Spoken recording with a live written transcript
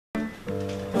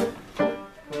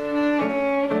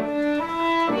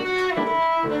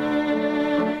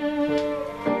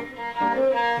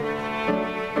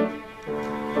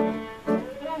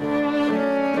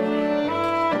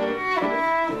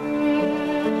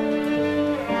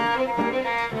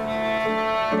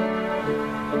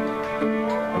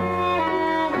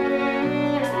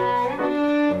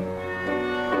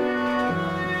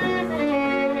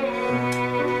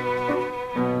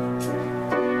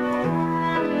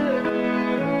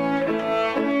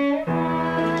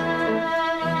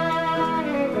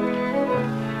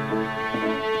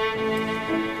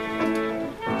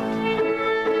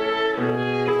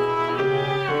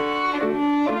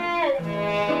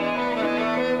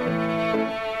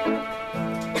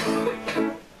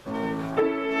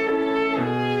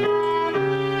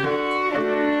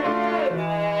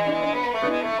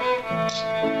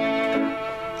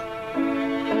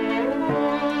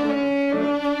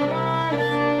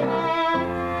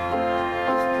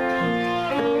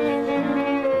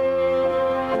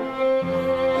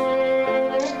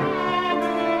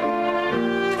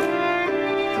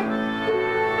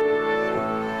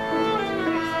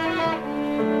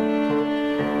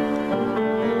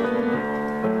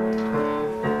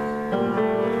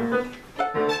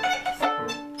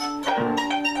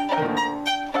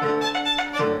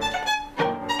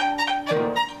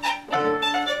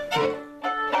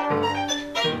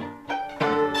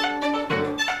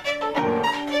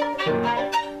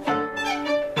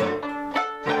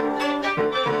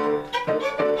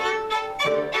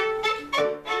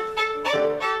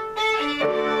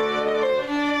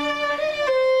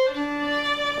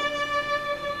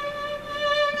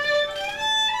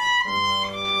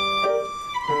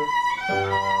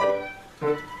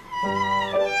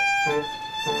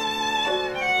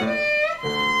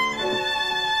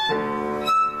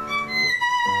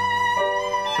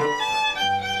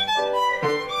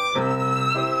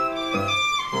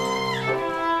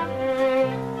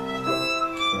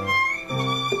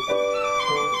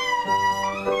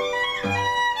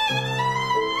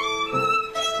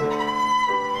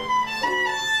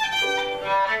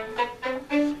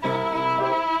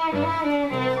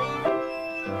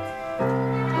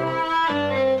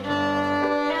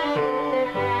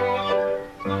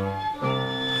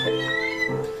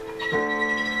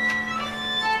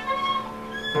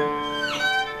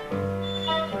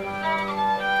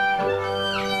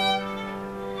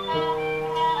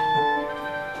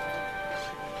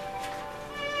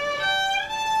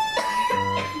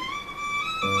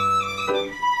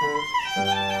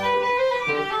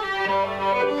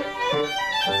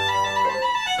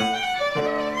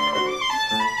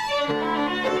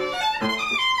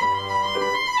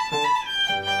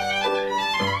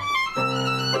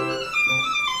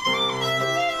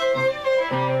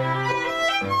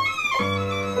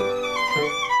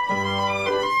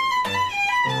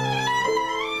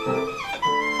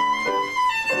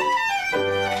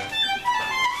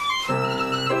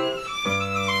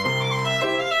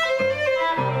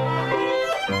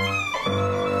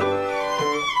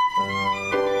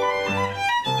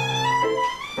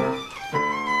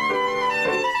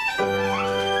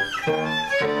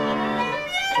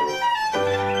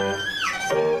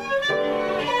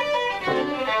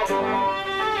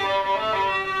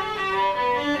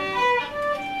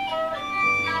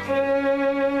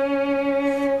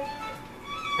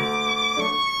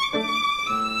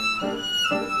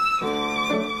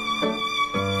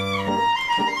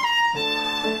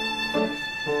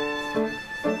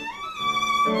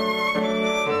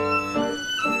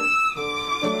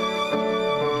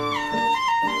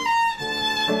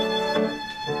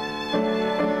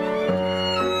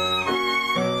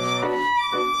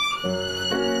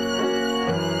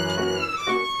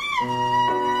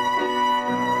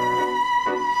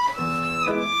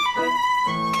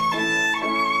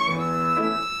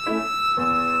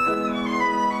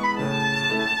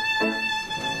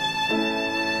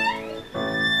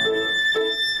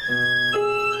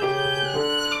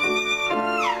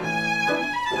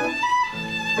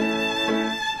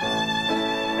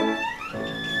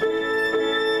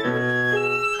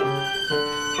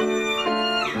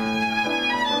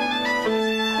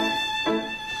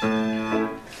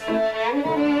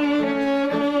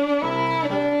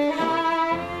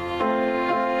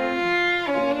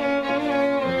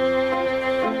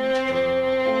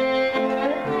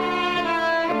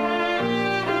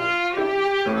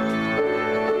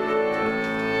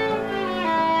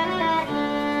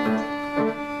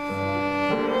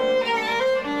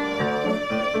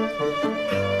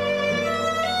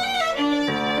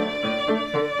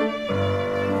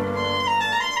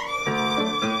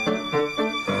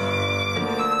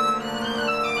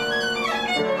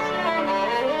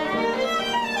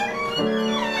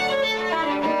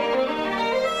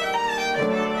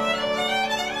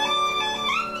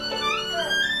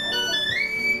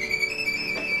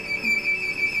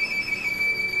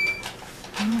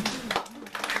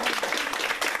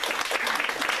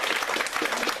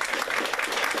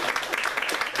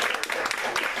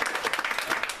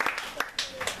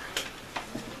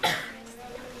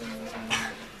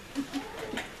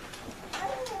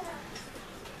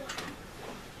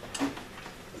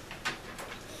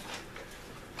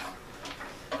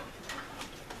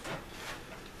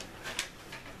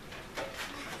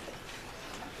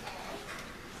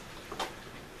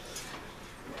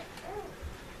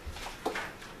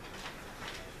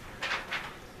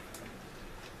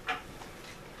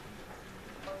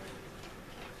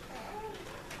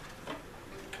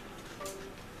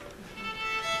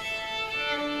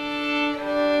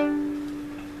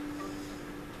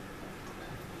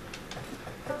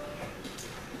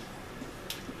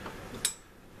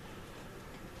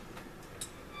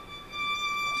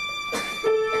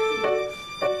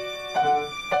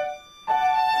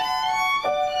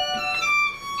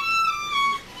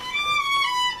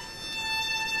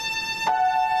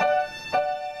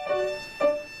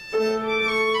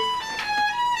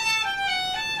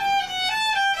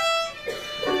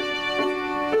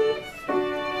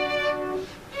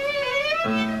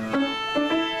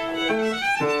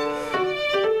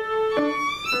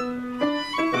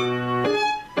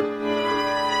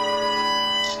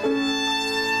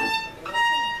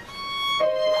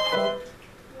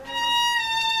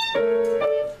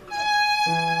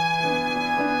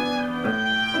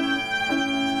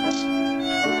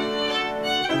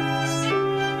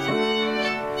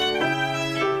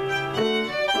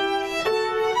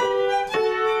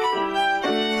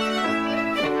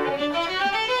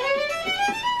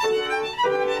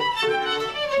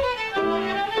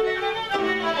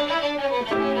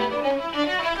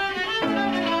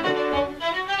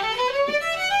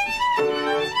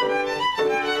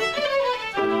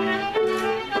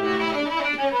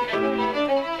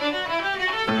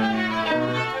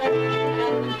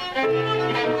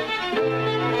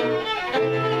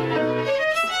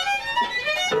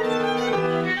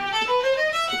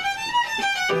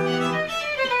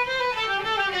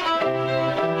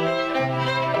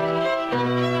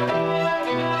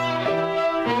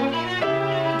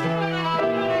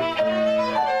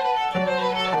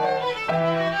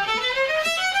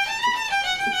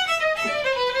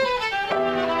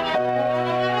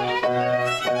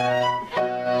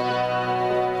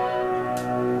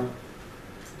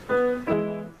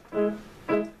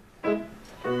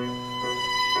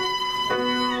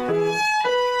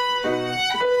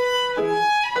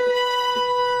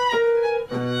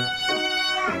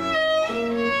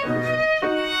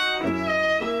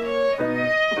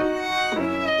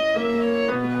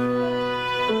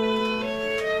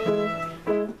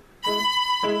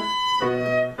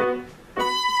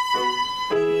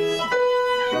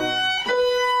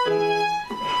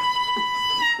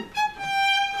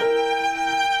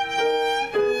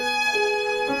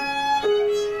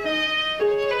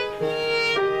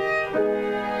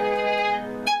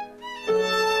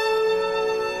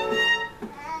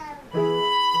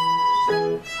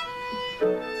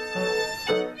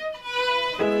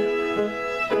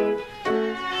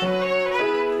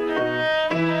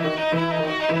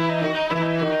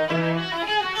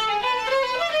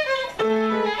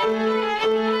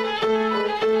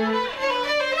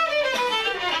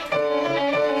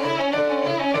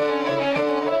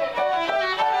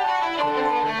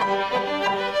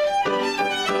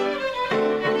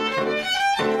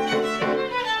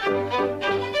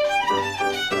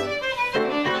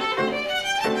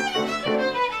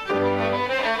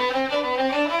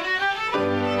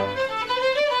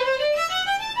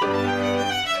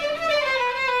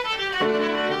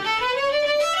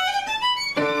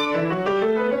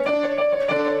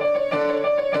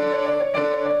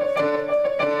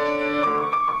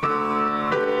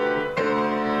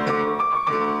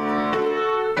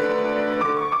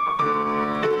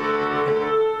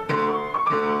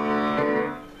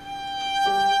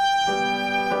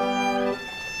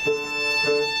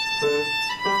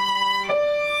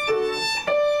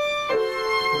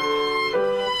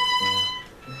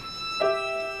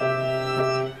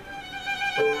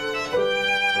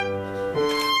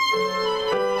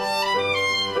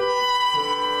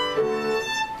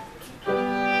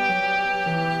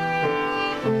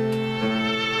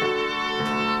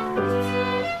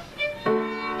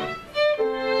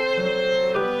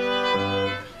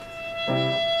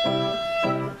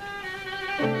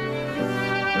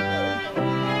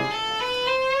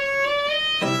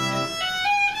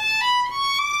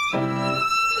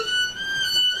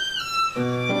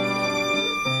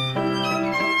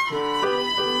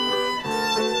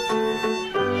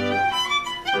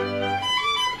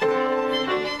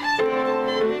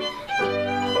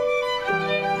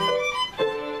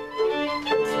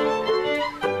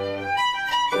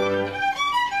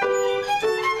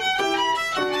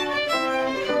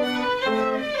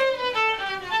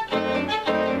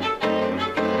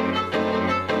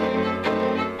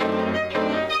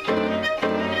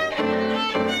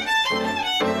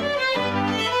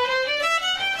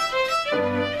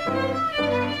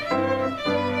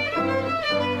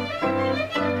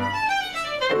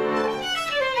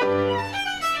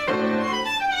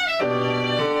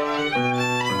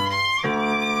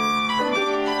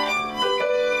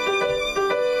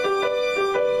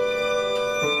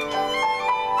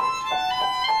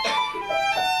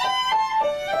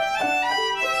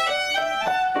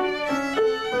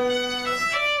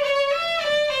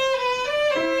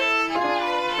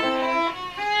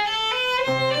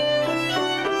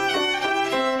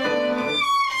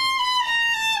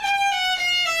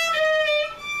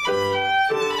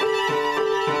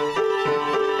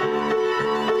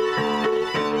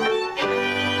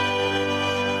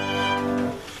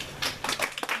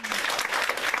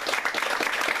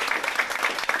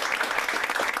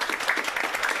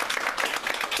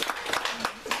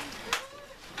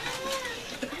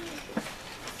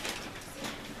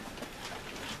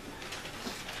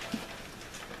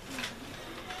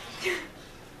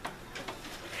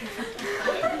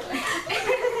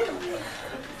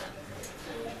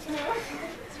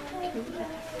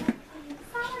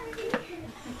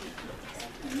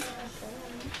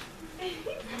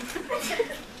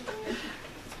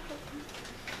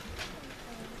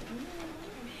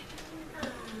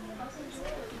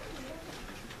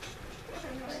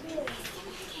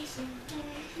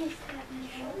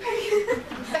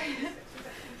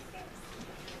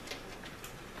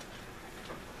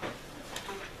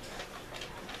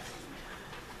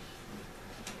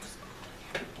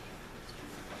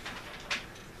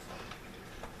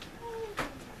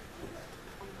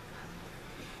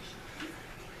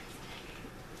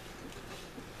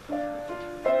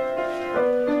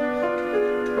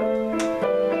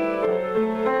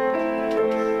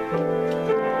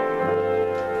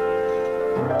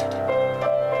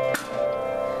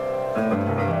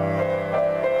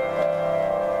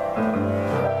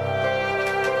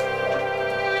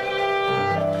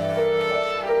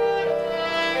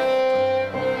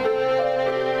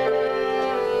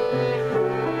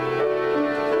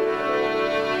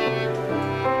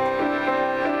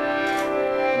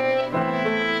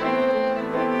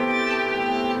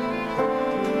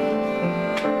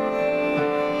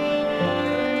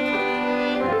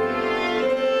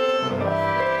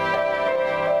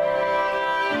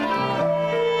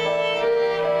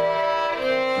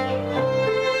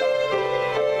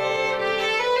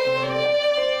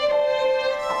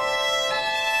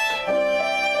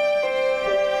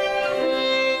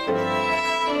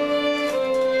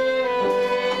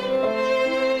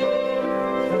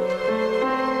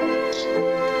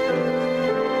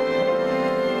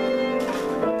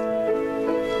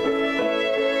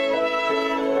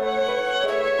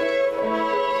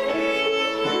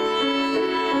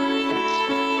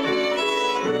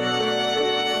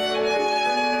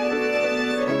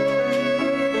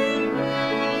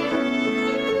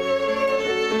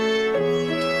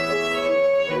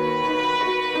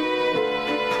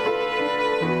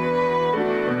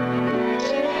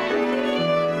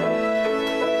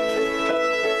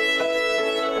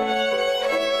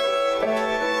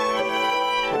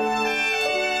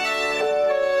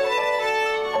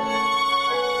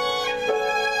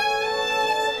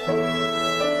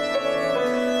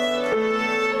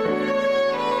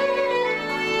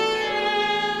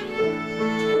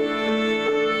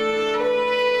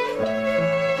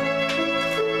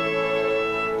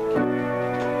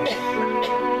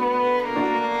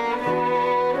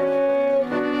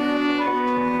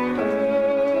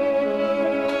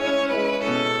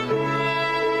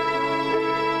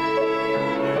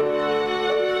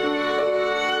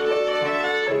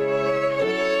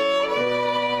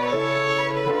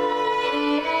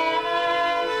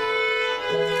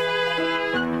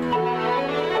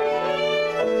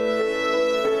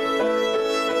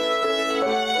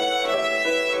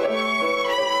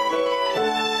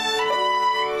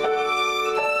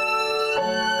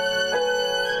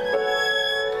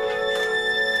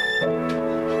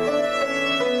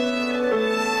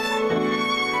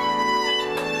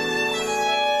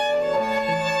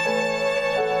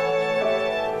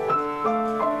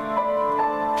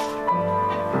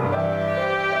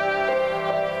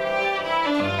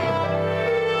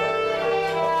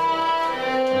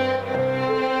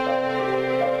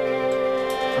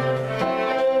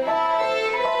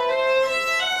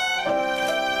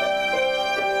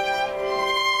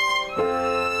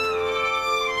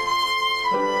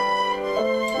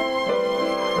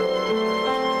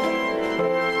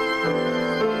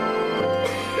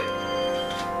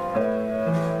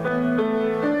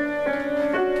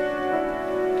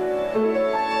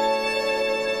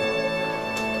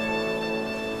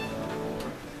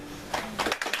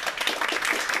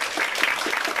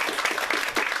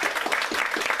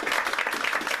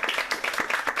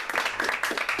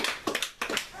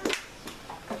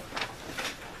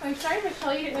sorry,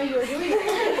 Michelle, you didn't know you were doing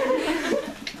that.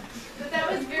 But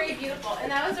that was very beautiful,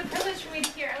 and that was a privilege for me to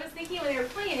hear. I was thinking when they were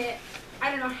playing it,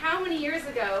 I don't know how many years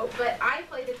ago, but I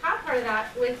played the top part of that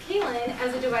with Kaylin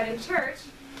as a duet in church.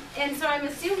 And so I'm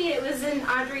assuming it was in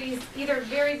Audrey's either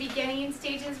very beginning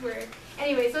stages where,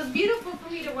 anyway, so it's beautiful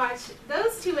for me to watch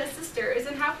those two as sisters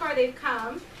and how far they've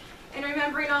come, and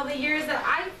remembering all the years that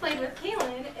I've played with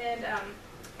Kaylin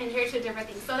and heard two different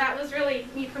things. So that was really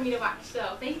neat for me to watch.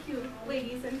 So thank you,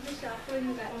 ladies, and Michelle, for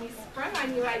that we sprung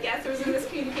on you, I guess. There was a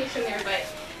miscommunication there, but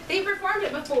they performed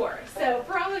it before. So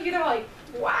for all of you that are like,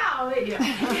 wow, they do.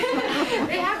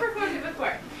 They have performed it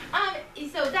before.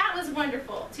 So that was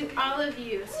wonderful to all of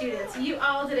you students. You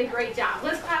all did a great job.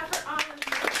 Let's clap for all of you.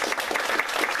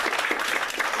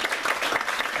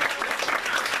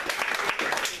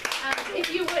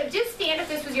 If you would, just stand if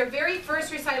this was your very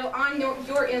first recital on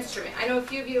your instrument. I know a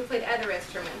few of you have played other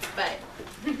instruments, but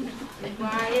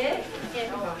Wyatt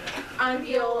and on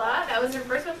viola. That was her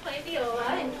first one playing viola,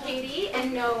 and Katie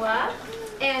and Noah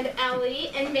and Ellie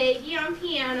and Maggie on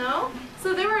piano.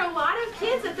 So there were a lot of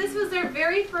kids that this was their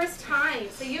very first time.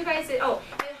 So you guys did, oh,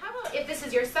 and how about if this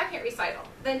is your second recital,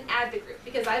 then add the group,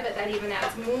 because I bet that even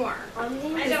adds more. I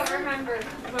don't remember.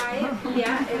 Right?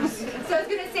 Yeah. So I was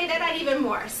going to say that add even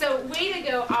more. So way to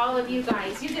go, all of you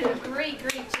guys. You did a great,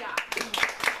 great job.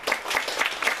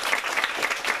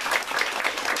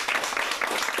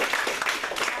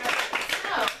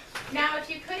 Now, if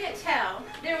you couldn't tell,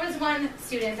 there was one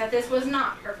student that this was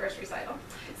not her first recital.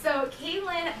 So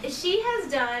Caitlin, she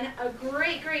has done a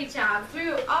great job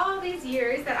through all these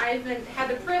years that I've had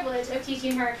the privilege of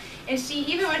teaching her, and she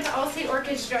even went to All-State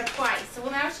Orchestra twice. So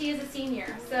well, now she is a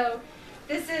senior. So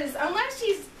this is, unless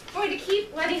she's going to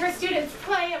keep letting her students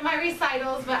play at my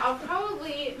recitals, but I'll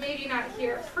probably maybe not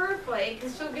hear her play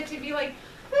because she'll get to be like,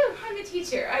 "Ooh, I'm the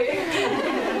teacher."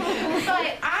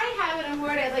 But I have an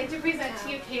award I'd like to present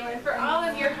to you, Caitlin, for all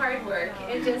of your hard work,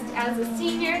 and just as a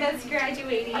senior that's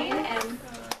graduating. And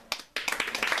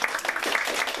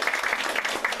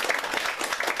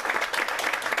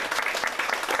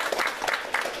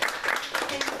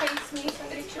face me,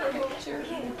 somebody turn a picture.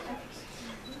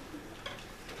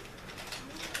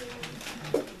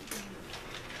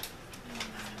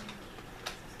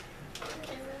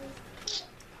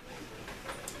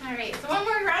 All right, so one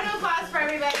more round of applause for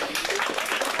everybody.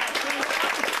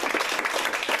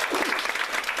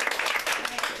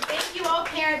 Thank you all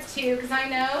parents too, because I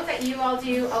know that you all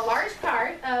do a large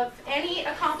part of any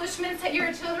accomplishments that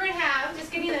your children have,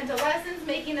 just getting them to lessons,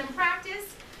 making them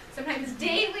practice, sometimes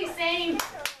daily saying,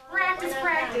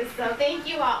 practice. So thank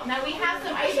you all. Now we have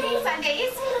some ice cream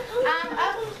sundaes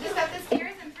just up the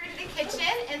stairs and through to the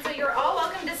kitchen, and so you're all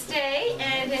welcome to stay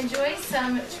and enjoy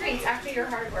some treats after your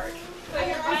hard work. Put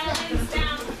your violins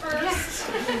down first.